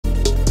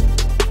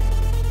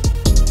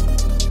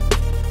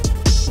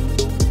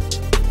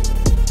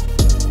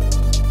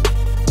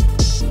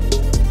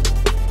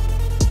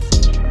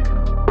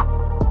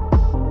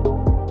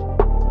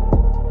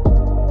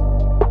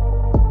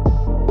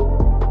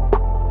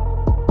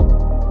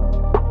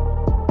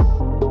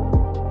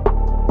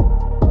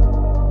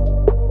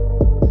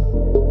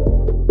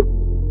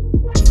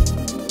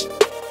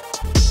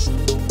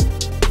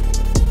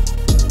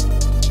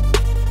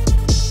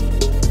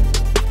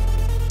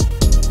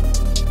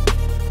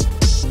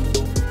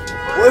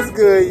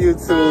good,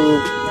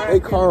 YouTube?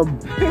 They car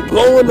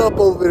blowing up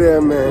over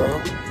there,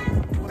 man.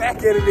 Back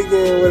at it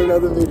again with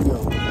another video.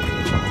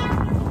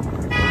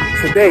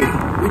 Today,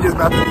 we just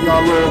about to do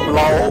our little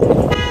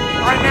vlog.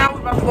 Right now,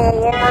 we're about to go on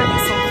Walmart and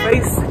get some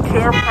face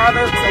care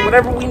products or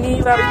whatever we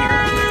need out of here.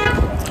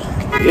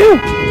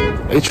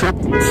 Yeah, they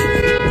tripping.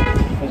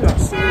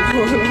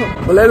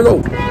 But let it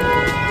go.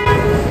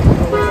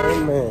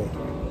 Oh, man.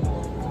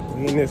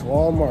 We in this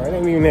Walmart. It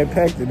ain't even that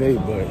packed today,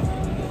 but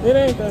it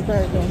ain't that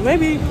packed though.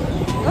 Maybe, I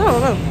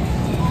don't know.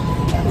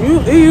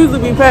 It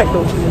usually be packed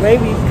though.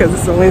 Maybe because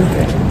it's a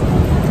Wednesday.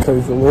 Because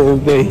it's a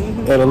Wednesday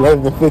at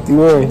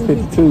 11:51,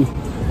 52.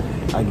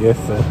 I guess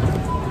so.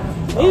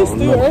 It's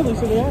still early,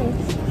 to be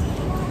honest.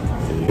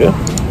 Yeah.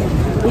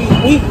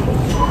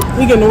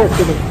 We getting to work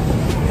today.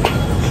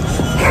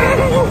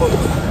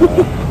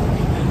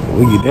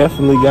 We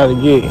definitely got to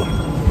get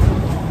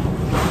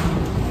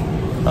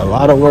a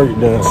lot of work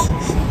done.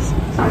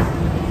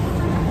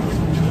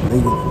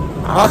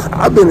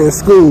 I've been in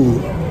school.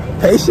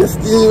 Patience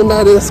still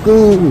not in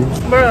school.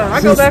 Bruh,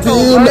 I go back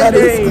on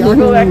Monday. I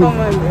go back on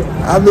Monday.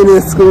 I've been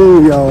in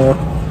school, y'all.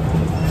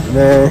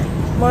 Man.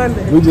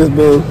 Monday. We just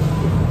been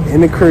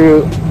in the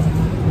crib,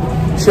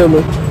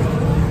 chilling,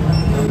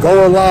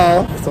 going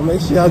live. So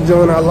make sure y'all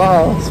join our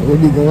live. So we'll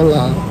be going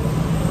live.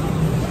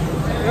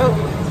 Yep.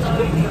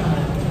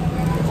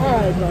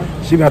 Alright, bro.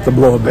 She about to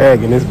blow a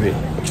bag in this bit.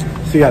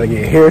 She gotta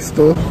get hair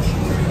stuff.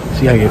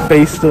 She gotta get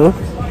face stuff.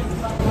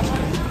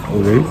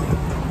 Okay.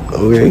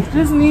 Okay.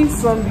 Just need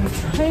some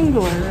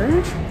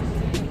detangler.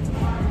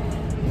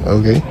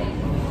 Okay.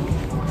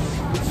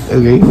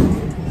 Okay.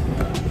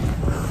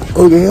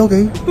 Okay,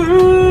 okay.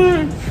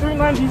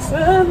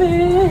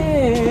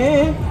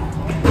 $3.97.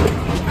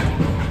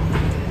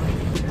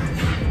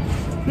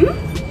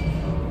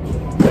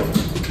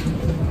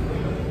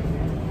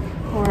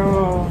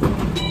 Wow.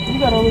 You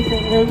gotta look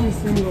at every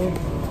single.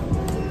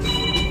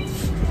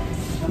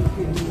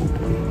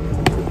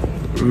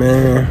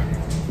 Man,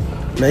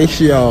 make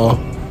sure y'all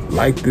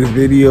like this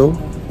video.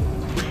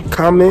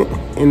 Comment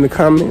in the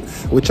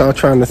comments what y'all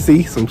trying to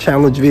see. Some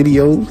challenge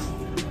videos.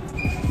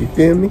 You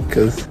feel me?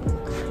 Cause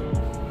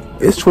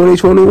it's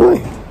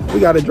 2021. We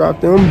gotta drop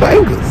them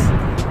bangers.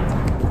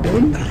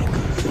 Them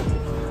bangers.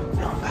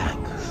 Them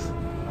bangers.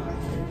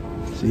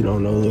 She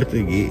don't know what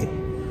to get.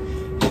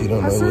 She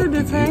don't know what to get. I said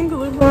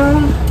detangler, bro.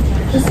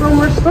 There's so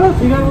much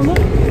stuff. You gotta look.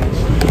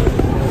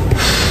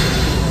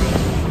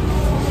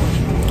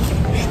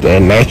 It's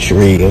that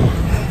natural. Yeah.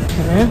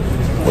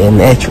 That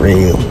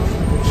natural.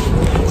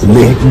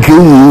 Look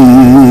good.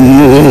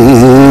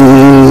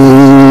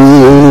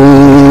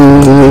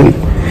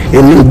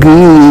 It look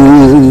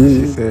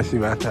good. She said she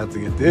about to have to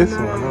get this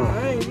one. I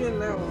ain't getting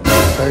that one.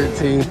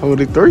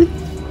 1343.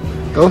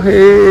 Go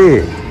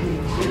ahead.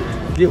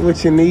 Get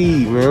what you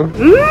need, man.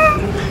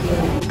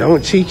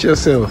 Don't cheat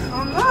yourself.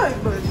 I'm not,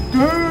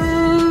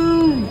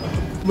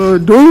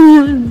 but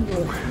dude.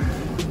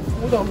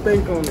 we gonna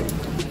think on it.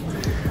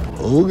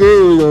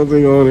 Okay, we gonna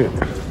think on it.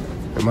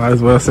 I might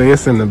as well say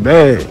it's in the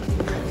bag.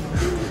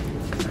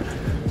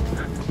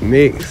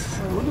 Next,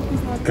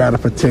 gotta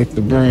protect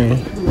the brand.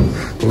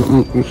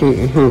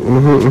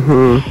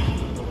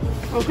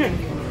 Okay.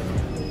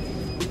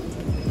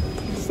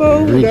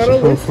 So we got a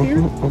list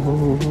here.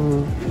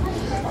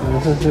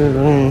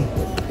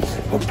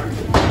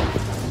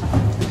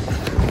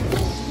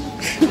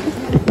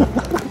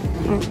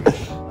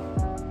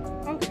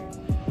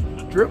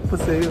 Drip for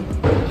sale.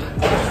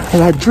 I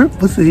got drip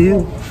for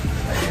sale.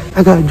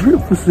 I got drip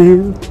for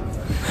sale.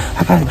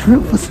 I got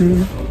drip for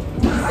sale.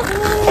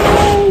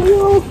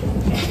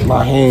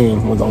 My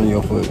hand was on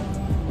your foot.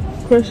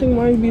 Crushing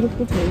my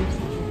beautiful face.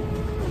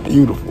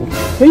 Beautiful.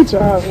 Hey,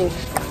 child.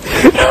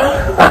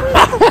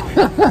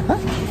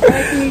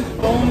 Acne,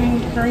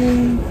 foaming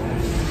cream.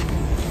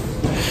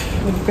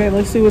 Okay,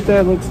 let's see what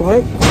that looks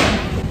like.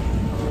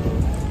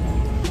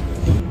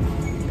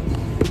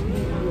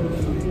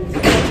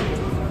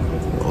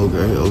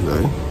 Okay,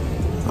 okay.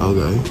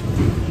 Okay.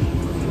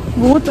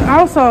 But what the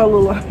outside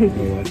look like? Yeah, I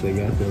think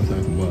I feel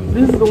like about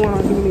This is the one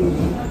I do need.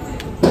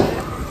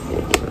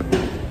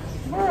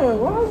 Bro,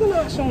 why is it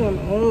not showing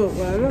up?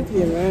 Like, I'm not to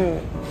get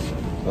mad.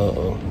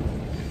 Uh-oh.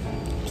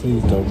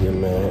 Please don't get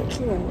mad.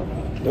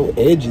 Yeah. No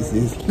edges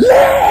is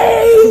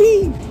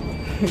lame.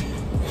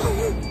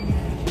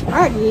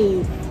 I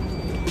get.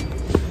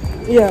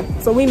 Yeah,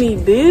 so we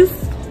need this.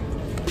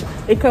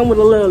 It come with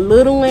a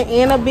little one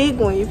and a big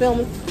one. You feel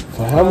me?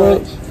 For how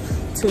much?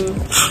 2.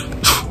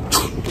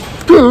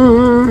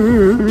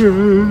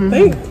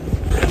 Thank.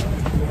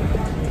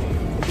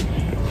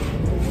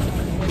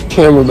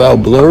 Camera's all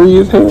blurry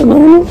as hell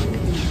on it.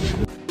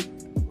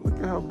 Look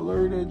at how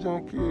blurry that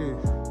junk is.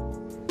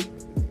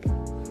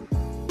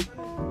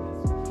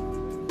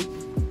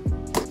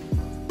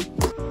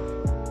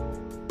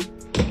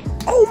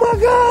 Oh my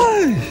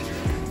gosh!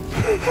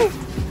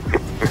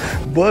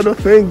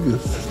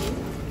 Butterfingers.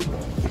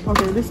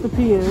 Okay, this is the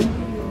pen.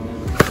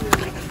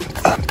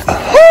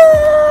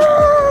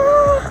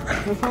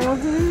 That's how much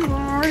it is. I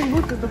already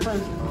looked at the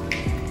first one.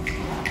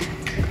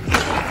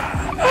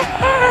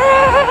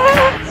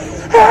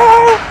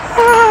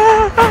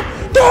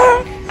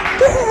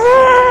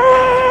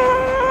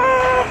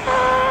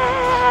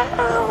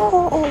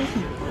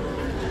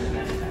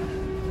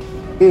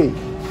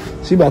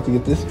 She about to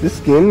get this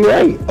skin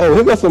right. Oh,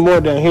 he got some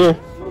more down here.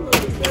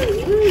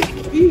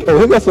 Oh,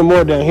 he got some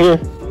more down here.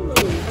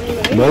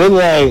 But it's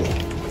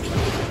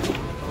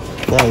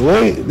like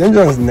wait, them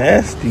junk's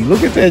nasty.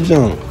 Look at that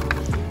junk.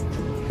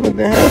 What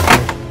the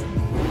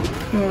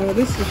hell?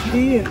 This is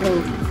the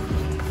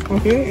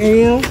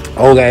okay, AM.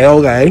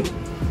 Okay.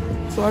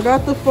 So I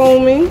got the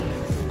foaming.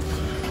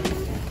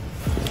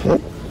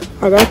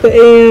 I got the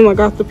AM. I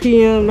got the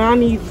PM. Now I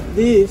need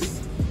this.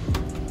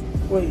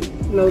 Wait,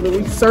 no, the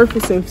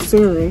resurfacing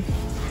serum.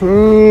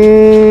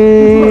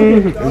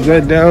 Is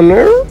that down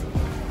there?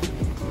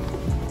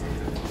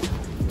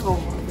 Oh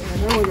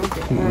my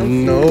god,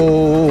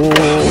 No.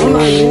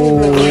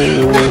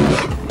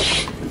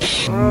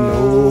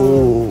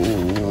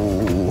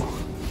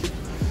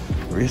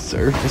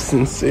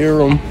 Resurfacing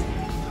serum.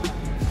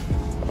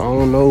 I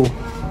don't know.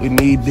 We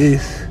need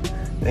this.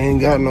 They ain't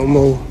got no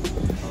more.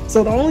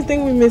 So the only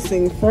thing we're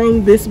missing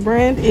from this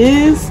brand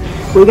is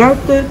we got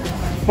the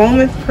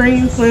foaming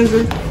cream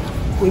cleanser,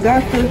 we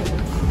got the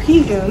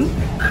PM,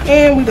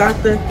 and we got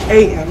the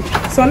AM.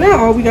 So now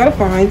all we gotta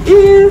find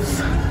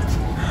is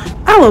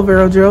aloe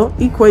vera gel,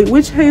 equate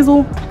witch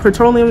hazel,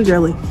 petroleum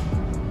jelly,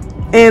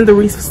 and the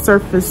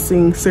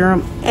resurfacing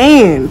serum,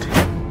 and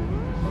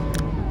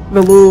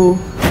the little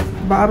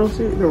bottle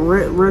shit, the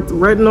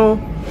retinol.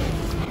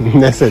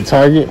 That's at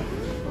Target.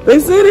 They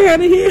said they had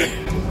it here.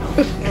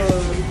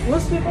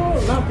 What's it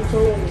called? Not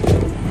petroleum.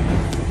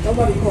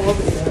 Nobody calls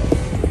it that.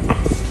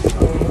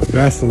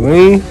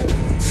 Vaseline.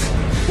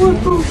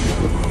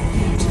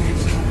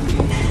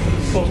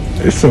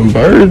 There's some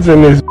birds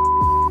in this.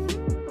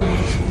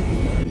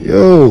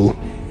 Yo.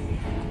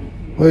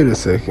 Wait a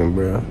second,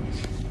 bro.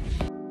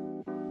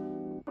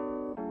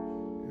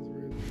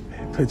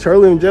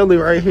 Petroleum jelly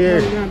right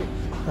here. Oh, we got it.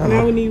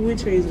 Now we need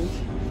witch hazel.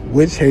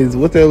 Witch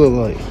hazel, what that look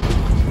like?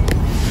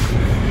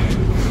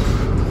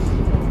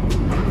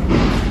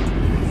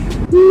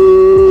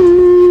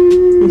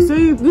 You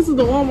see, this is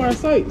the Walmart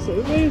site, so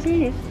everybody's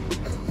here.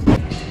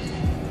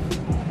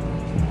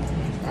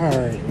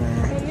 Alright,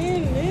 man. And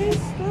then this,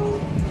 though.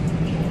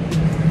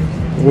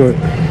 What?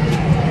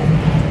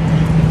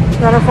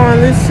 Gotta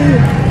find this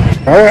shit.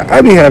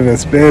 I be having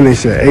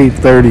Spanish at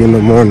 8:30 in the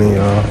morning,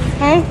 y'all.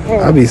 Huh? Oh.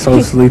 I be so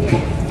sleepy.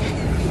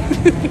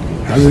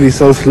 I just be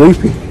so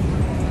sleepy.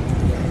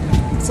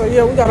 So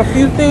yeah, we got a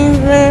few things,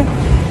 man.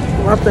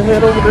 We'll have to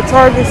head over to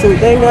Target, see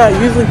what they got.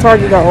 Usually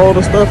Target got all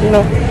the stuff, you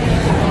know.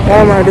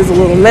 Walmart is a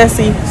little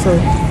messy, so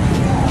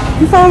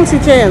you find what you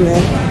can,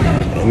 man.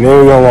 And then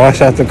we're gonna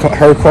wash out her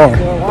car.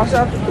 We'll wash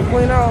out,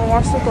 clean out and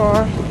wash the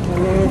car.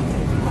 And then,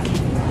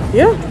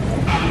 yeah.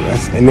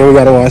 Yes, and then we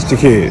gotta wash the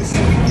kids.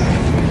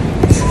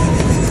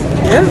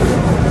 Yeah.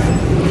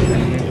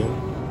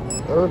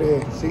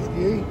 30,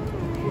 68.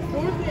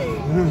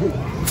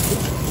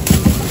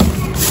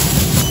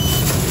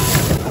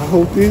 I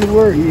hope this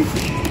works.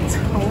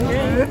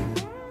 Okay.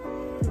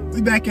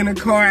 We back in the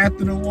car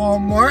after the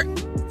Walmart.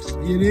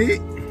 You dig?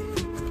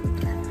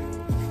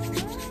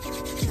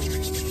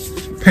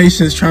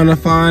 Patience trying to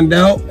find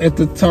out if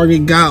the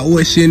Target got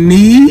what she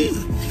need.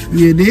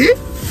 You dig?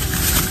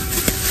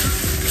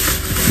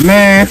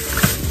 Man.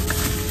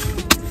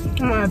 I'm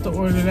gonna have to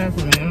order that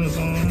from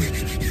Amazon.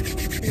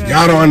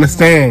 Y'all don't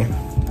understand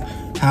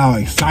how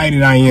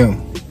excited I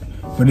am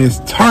for this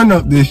turn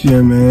up this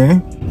year,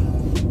 man.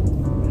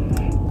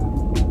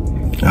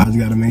 Y'all just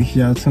gotta make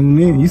sure y'all tune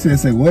in. You said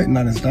say what?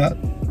 Not in stock?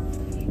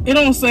 It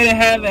don't say they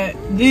have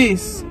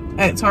this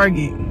at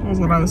Target. That's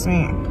what I was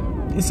saying.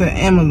 It's at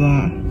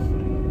Amazon.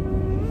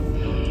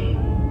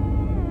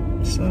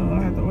 So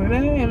I have to order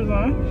that at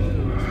Amazon.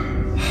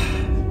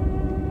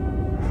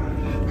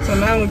 So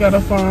now we gotta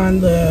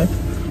find the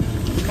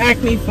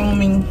acne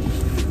foaming.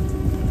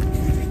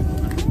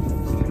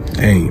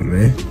 Dang,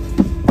 man.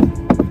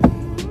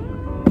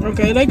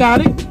 Okay, they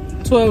got it.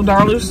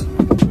 $12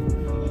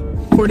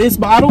 for this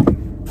bottle.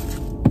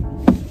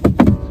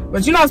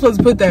 But you're not supposed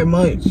to put that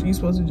much. You're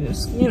supposed to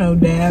just, you know,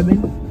 dab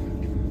and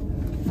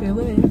fill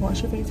it in.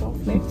 Wash your face off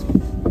next.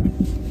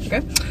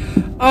 Okay.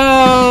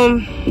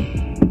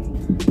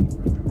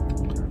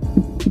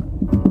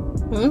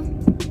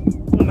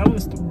 That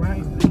was the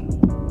right one.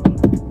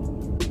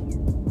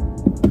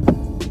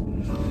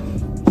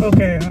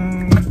 Okay,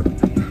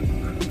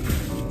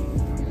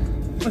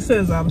 it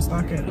says out of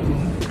stock at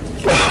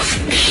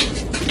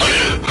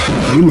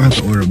You might have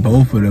to order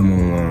both of them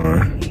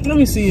online. Let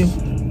me see.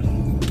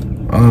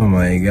 Oh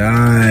my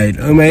god.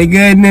 Oh my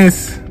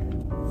goodness.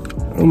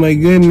 Oh my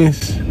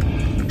goodness.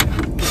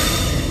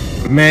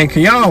 Man,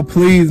 can y'all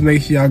please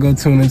make sure y'all go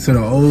tune into the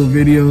old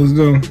videos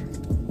though?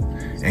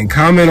 And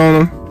comment on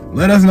them.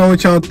 Let us know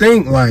what y'all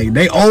think. Like,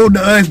 they old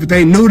to us, but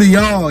they new to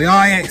y'all.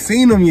 Y'all ain't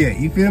seen them yet.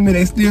 You feel me?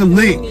 They still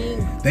lit.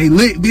 They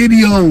lit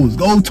videos.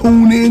 Go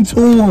tune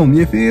into them.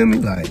 You feel me?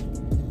 Like,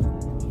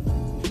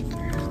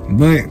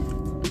 but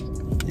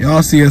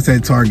y'all see us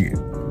at Target.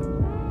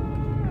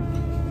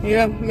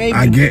 Yeah, maybe.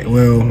 I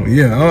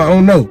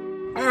don't know.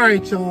 All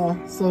right, y'all.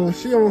 So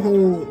she on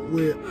hold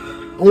with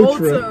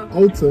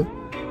Ulta.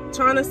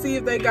 Trying to see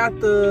if they got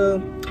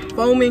the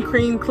foaming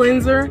cream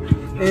cleanser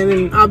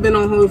And I've been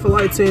on hold for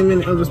like 10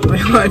 minutes. I was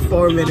playing like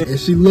 4 minutes. And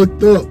she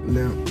looked up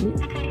now.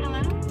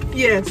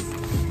 Yes.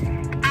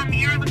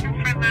 You're looking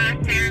for the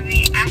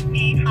CeraVe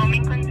Acne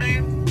Foaming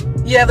Cleanser?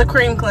 Yeah, the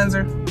cream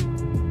cleanser.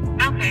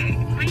 Okay.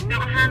 We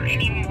don't have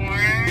any more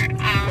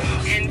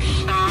in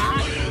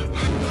stock.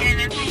 And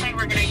it seems like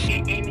we're going to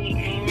get any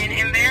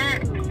in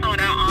there.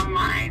 Sold out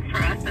online for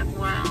us as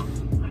well.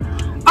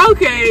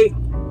 Okay.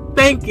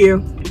 Thank you.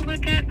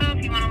 Look at though,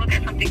 if you want to look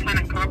at something kind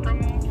of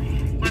comparable,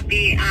 would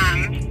be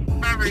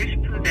La Roche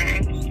Posay.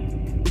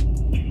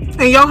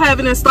 And y'all have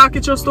it in stock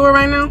at your store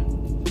right now?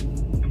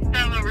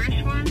 The La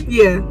Roche one?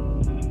 Yeah.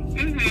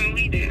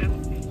 We do.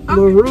 La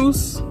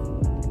Roche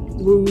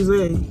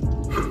Posay.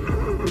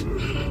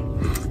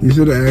 You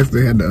should have asked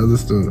they had the other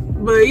stuff.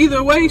 But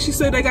either way, she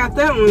said they got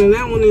that one, and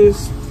that one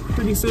is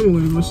pretty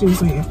similar to what she was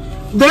saying.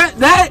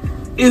 That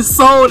is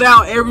sold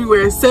out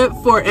everywhere except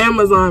for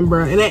Amazon,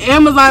 bro. And at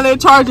Amazon, they're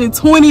charging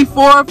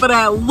 $24 for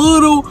that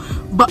little,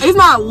 but it's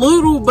not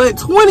little, but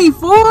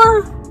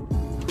 $24.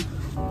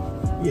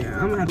 Yeah,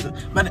 I'm gonna have to.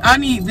 But I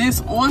need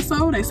this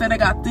also. They said they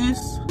got this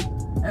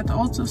at the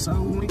Ulta, so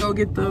when we go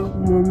get the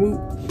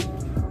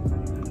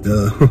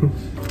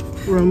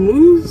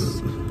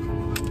remove.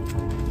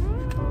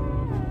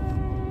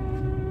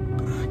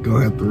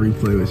 Gonna have to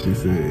replay what she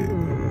said.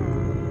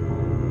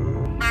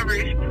 La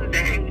Roche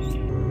Posay.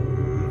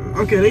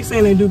 Okay, they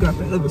saying they do got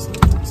the other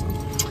stuff. So.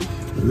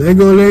 Let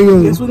go.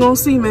 Guess we're gonna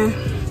see, man.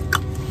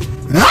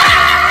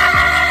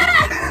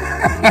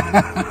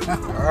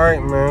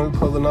 Alright, man, we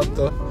pulling up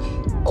the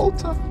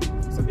Ulta.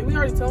 So did we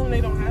already tell them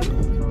they don't have it?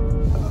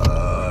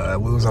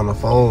 We was on the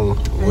phone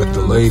with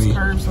the lady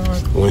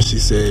when she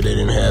said they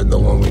didn't have the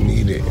one we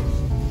needed.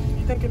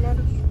 You think it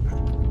matters?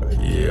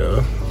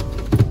 Yeah.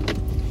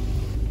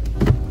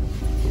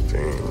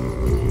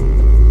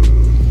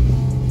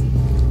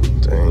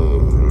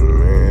 Dang,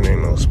 man,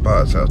 ain't no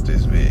spots out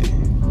this big.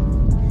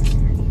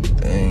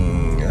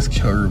 Dang, that's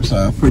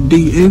curbside for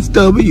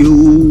DSW.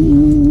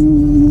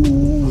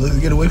 Let's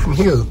get away from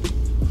here.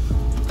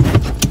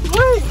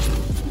 Wait,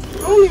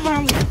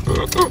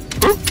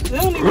 they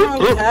don't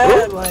even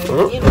have, like,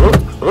 you know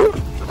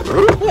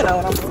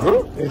what I'm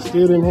saying. They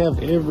still didn't have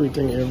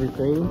everything.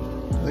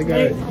 They got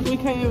it. We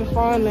can't even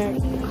find that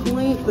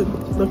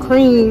the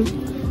cream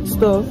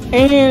stuff.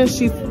 And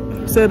she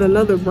said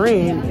another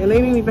brand, and they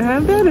didn't even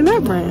have that in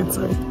that brand.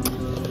 So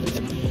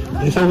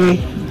It's okay.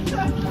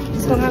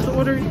 just gonna have to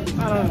order it.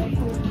 I don't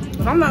know.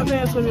 But I'm not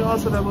paying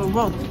 $20 for that little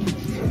bump.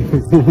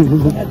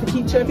 I have to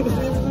keep checking to see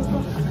if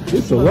it's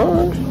It's a lot.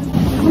 I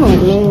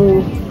don't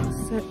know.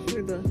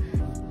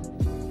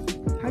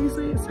 How you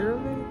say it?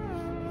 CeraVe?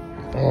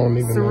 I don't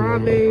even know.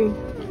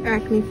 CeraVe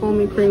Acne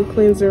Foaming Cream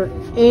Cleanser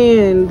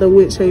and the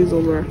Witch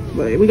Hazel Bar.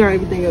 But we got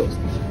everything else.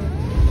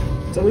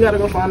 So we gotta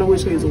go find the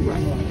Witch Hazel Bar.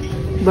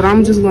 But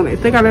I'm just gonna,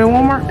 if they got it at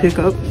Walmart, pick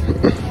up.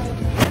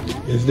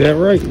 Is that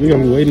right? We're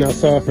gonna be waiting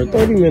outside for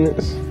 30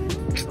 minutes.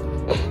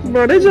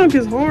 Bro, that junk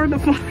is hard to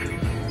find.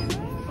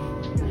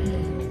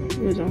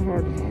 It's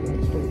hard to find.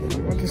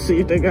 I'm about to see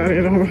if they got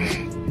it on.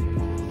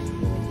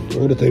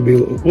 What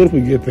if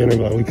we get there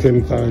and like we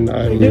couldn't find the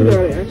item? They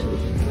got it actually.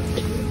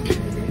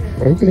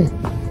 Okay.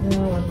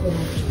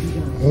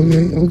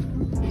 Okay.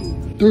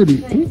 30.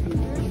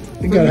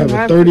 You gotta have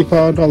a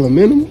 $35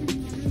 minimum.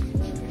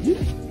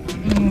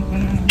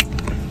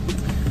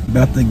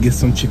 About to get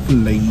some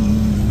Chick-fil-A.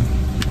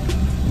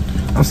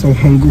 I'm so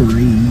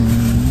hungry.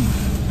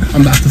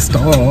 I'm about to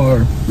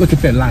starve. Look at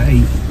that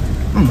light.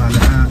 Oh my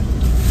god.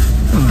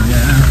 Oh my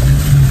god.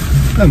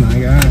 Oh my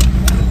god.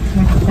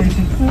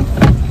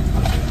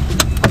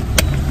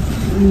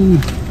 Ooh.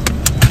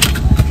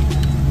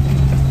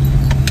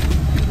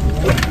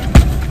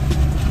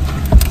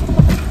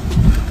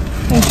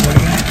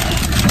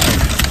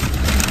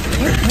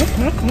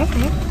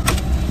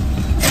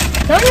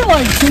 Can I get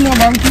like 2 more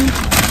barbecues?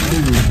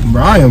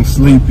 Bro, I am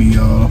sleepy,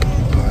 y'all.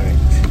 Like,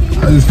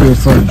 I just feel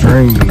so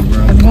drained,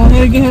 bro. Go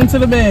ahead and get him to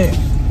the bed.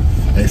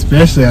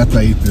 Especially after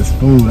I eat this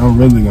food, I'm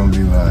really gonna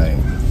be like.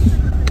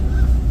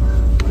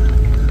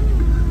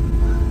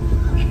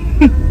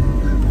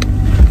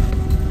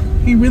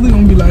 He really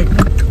gonna be like.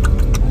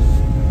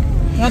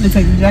 I had to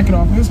take the jacket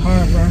off. It's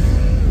hard, bro.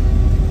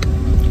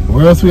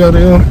 Where else we out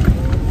there?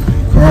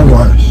 Car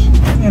wash.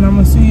 And I'm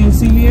gonna see if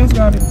CVS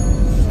got it.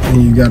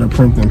 And you gotta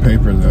print them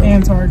papers though.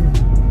 And Target.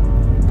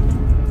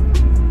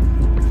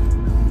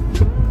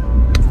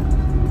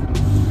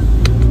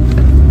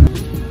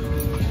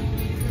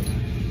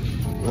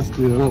 I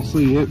still don't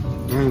see it.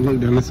 I ain't looked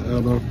down this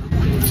aisle though.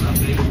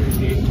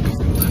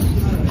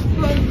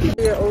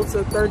 Yeah,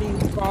 Ulta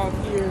 35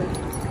 here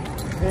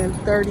and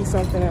 30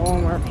 something at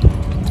Walmart.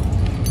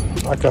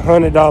 Like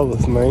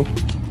 $100, man.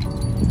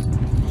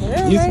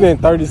 Yeah, You man.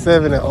 spent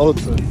 $37 at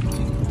Ulta.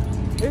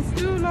 It's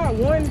still not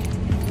one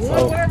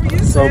whatever you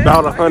So said.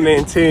 about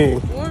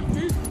 110.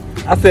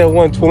 150. I said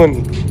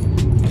 120.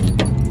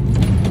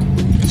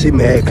 She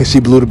mad because she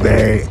blew the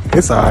bag.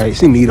 It's alright.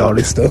 She need all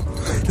this stuff.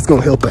 It's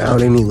gonna help her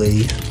out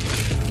anyway.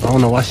 I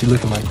don't know why she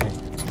looking like that.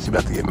 She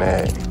about to get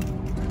mad.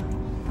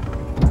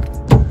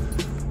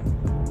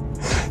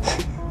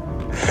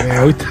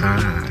 Man, we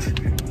tired.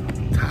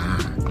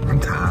 I'm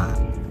tired.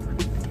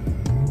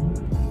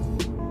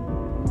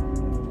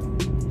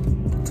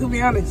 To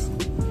be honest.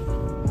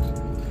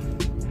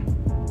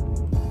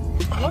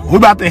 We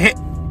about to hit.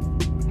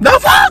 The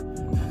fuck?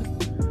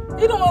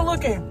 You don't want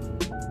looking.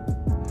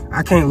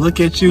 I can't look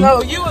at you.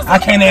 No, you was I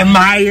can't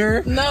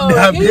admire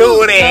the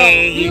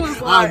beauty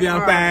of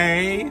your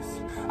face.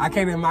 I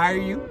can't admire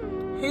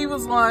you. He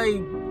was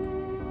like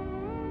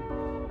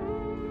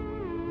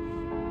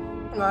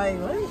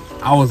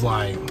what? I was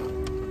like,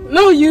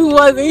 no, you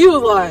wasn't. You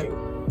was like,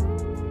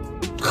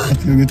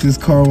 let's go get this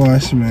car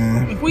wash,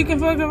 man. if we can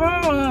fucking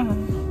run,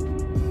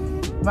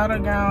 about to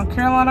go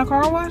Carolina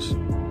car wash.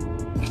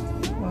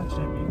 Watch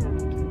that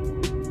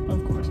video,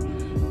 of course.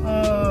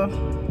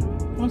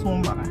 What's one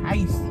about a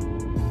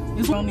heist?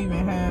 This don't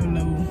even have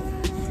no.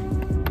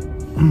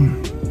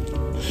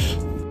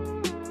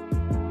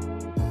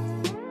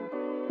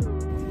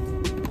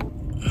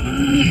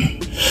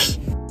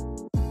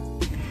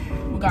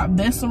 We got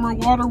Bessemer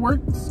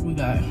Waterworks. We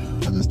got.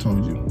 I just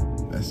told you.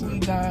 That's We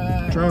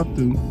got. drive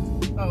through.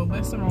 Oh,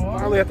 Bessemer Water.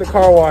 Finally at the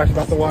car wash.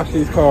 About to wash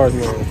these cars,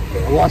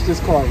 man. Wash this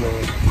car,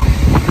 man.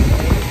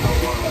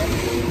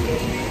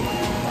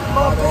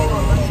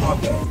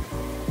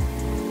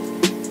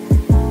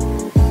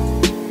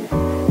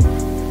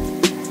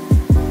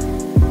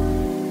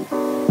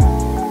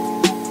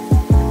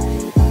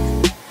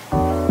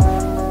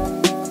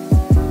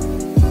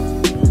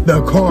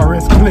 The car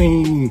is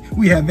clean.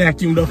 We have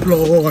vacuumed the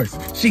floors.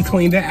 She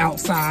cleaned the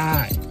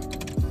outside.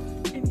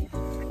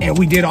 And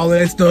we did all of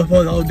that stuff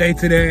for the whole day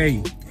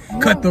today.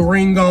 Cut the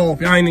ring off.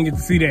 Y'all ain't even get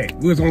to see that.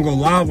 We was gonna go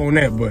live on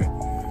that, but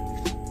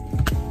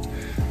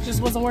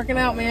Just wasn't working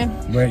out, man.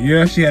 But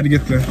yeah, she had to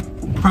get the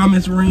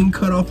promise ring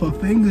cut off her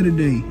finger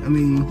today. I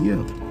mean,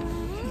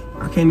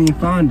 yeah. I can't even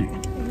find it.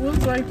 It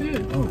looks like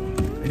this. Oh,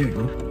 there you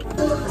go.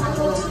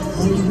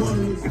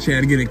 She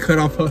had to get it cut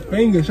off her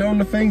finger. Show them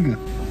the finger.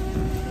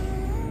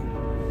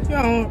 You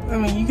know, I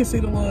mean, you can see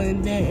the little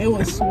indent. It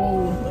was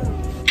swollen.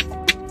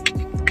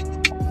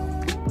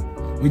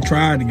 We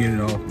tried to get it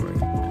off, man.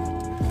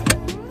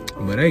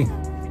 But hey,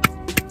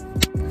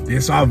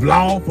 this our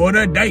vlog for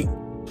the day.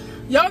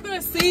 Y'all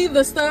gonna see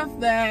the stuff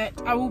that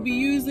I will be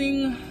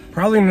using.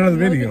 Probably in another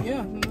video.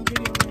 Yeah, another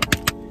video.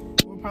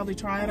 We'll probably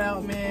try it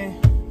out,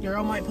 man.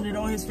 Daryl might put it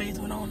on his face.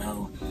 We don't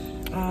know.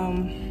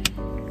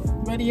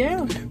 But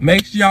yeah.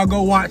 Make sure y'all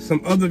go watch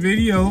some other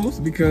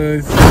videos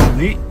because it's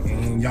lit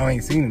and y'all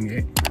ain't seen them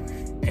yet.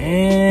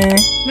 And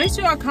Make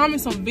sure y'all comment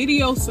some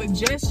video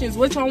suggestions,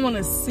 what y'all want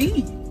to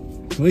see.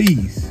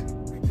 please.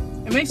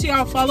 And make sure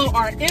y'all follow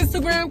our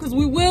Instagram because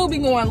we will be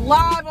going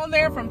live on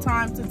there from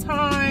time to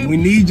time. We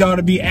need y'all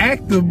to be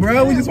active,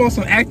 bro. We just want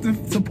some active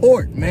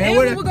support, man. And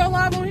we will go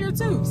live on here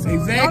too. So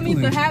Exactly. y'all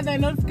need to have that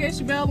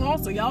notification bell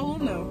on so y'all will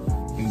know.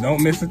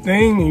 Don't miss a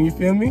thing, and you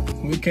feel me?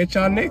 We'll catch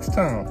y'all next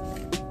time.